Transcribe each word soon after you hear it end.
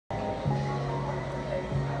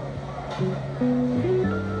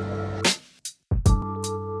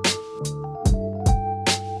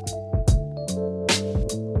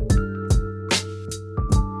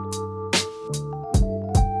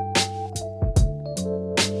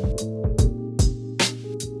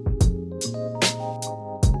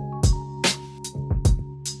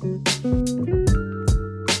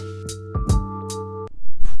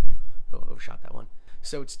Overshot that one.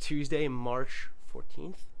 So it's Tuesday, March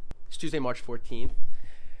 14th. It's Tuesday, March 14th.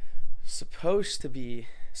 Supposed to be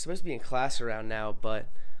in class around now, but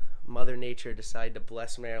Mother Nature decided to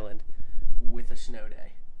bless Maryland with a snow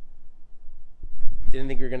day. Didn't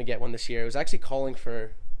think we were gonna get one this year. It was actually calling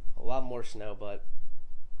for a lot more snow, but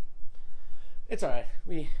it's all right.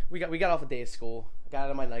 We got off a day of school. I got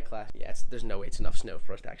out of my night class. Yeah, there's no way it's enough snow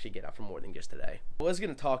for us to actually get out for more than just today. I was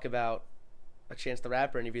gonna talk about a Chance the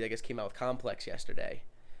Rapper interview that I guess came out with Complex yesterday,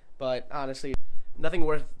 but honestly, nothing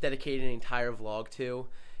worth dedicating an entire vlog to.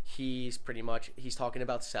 He's talking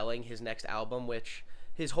about selling his next album, which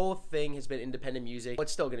his whole thing has been independent music. Well,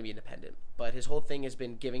 it's still going to be independent, but his whole thing has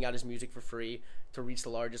been giving out his music for free to reach the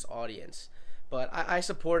largest audience. But I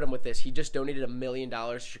support him with this. He just donated $1 million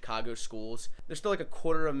to Chicago schools. There's still like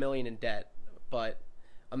 $250,000 in debt, but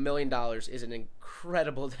 $1 million is an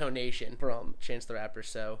incredible donation from Chance the Rapper,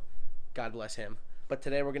 so God bless him. But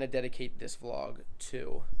today we're going to dedicate this vlog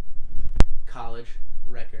to college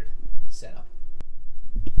record setup.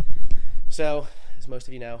 So, as most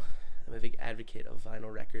of you know, I'm a big advocate of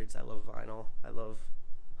vinyl records. I love vinyl. I love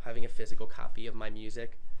having a physical copy of my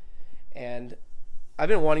music. And I've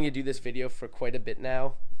been wanting to do this video for quite a bit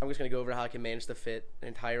now. I'm just going to go over how I can manage to fit an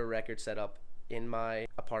entire record setup in my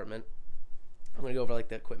apartment. I'm going to go over like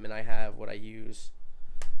the equipment I have, what I use,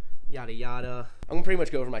 yada yada. I'm going to pretty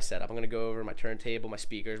much go over my setup. I'm going to go over my turntable, my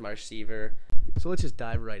speakers, my receiver. So let's just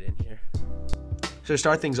dive right in here. So to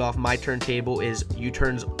start things off, my turntable is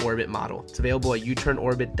U-Turn's Orbit model. It's available at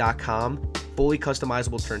uturnOrbit.com. Fully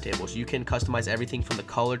customizable turntables. You can customize everything from the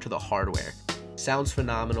color to the hardware. Sounds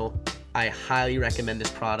phenomenal. I highly recommend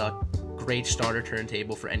this product. Great starter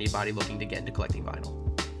turntable for anybody looking to get into collecting vinyl.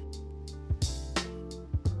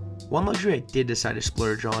 One luxury I did decide to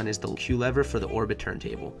splurge on is the Q lever for the Orbit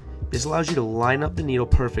turntable. This allows you to line up the needle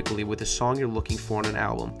perfectly with the song you're looking for on an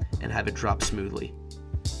album and have it drop smoothly.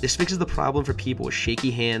 This fixes the problem for people with shaky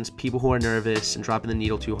hands, people who are nervous and dropping the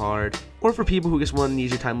needle too hard, or for people who just want an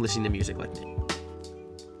easier time listening to music like me.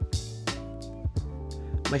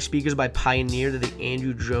 My speakers by Pioneer, they're the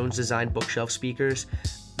Andrew Jones designed bookshelf speakers.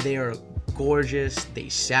 They are gorgeous, they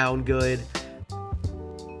sound good.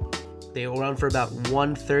 They will run for about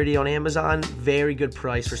 $130 on Amazon. Very good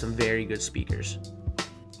price for some very good speakers.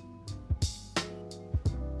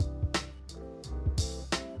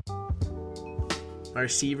 My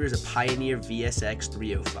receiver is a Pioneer VSX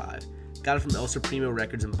 305. Got it from El Supremo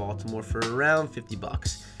Records in Baltimore for around 50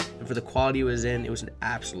 bucks. And for the quality it was in, it was an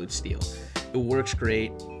absolute steal. It works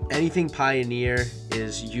great. Anything Pioneer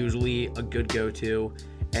is usually a good go-to,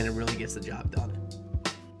 and it really gets the job done.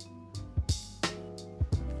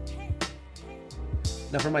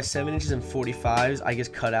 Now for my 7 inches and 45s, I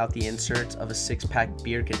just cut out the inserts of a 6-pack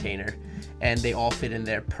beer container, and they all fit in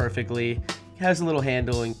there perfectly. It has a little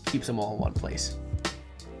handle and keeps them all in one place.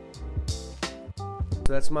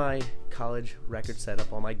 So that's my college record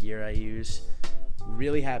setup, all my gear I use.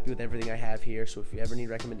 Really happy with everything I have here, so if you ever need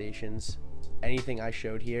recommendations, anything I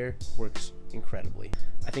showed here works incredibly.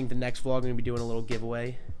 I think the next vlog I'm going to be doing a little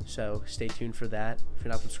giveaway, so stay tuned for that. If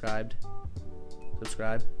you're not subscribed,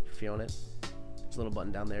 subscribe if you're feeling it. There's a little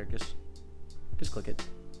button down there, just click it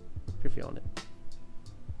if you're feeling it.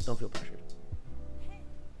 Don't feel pressured.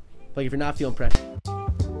 But if you're not feeling pressured,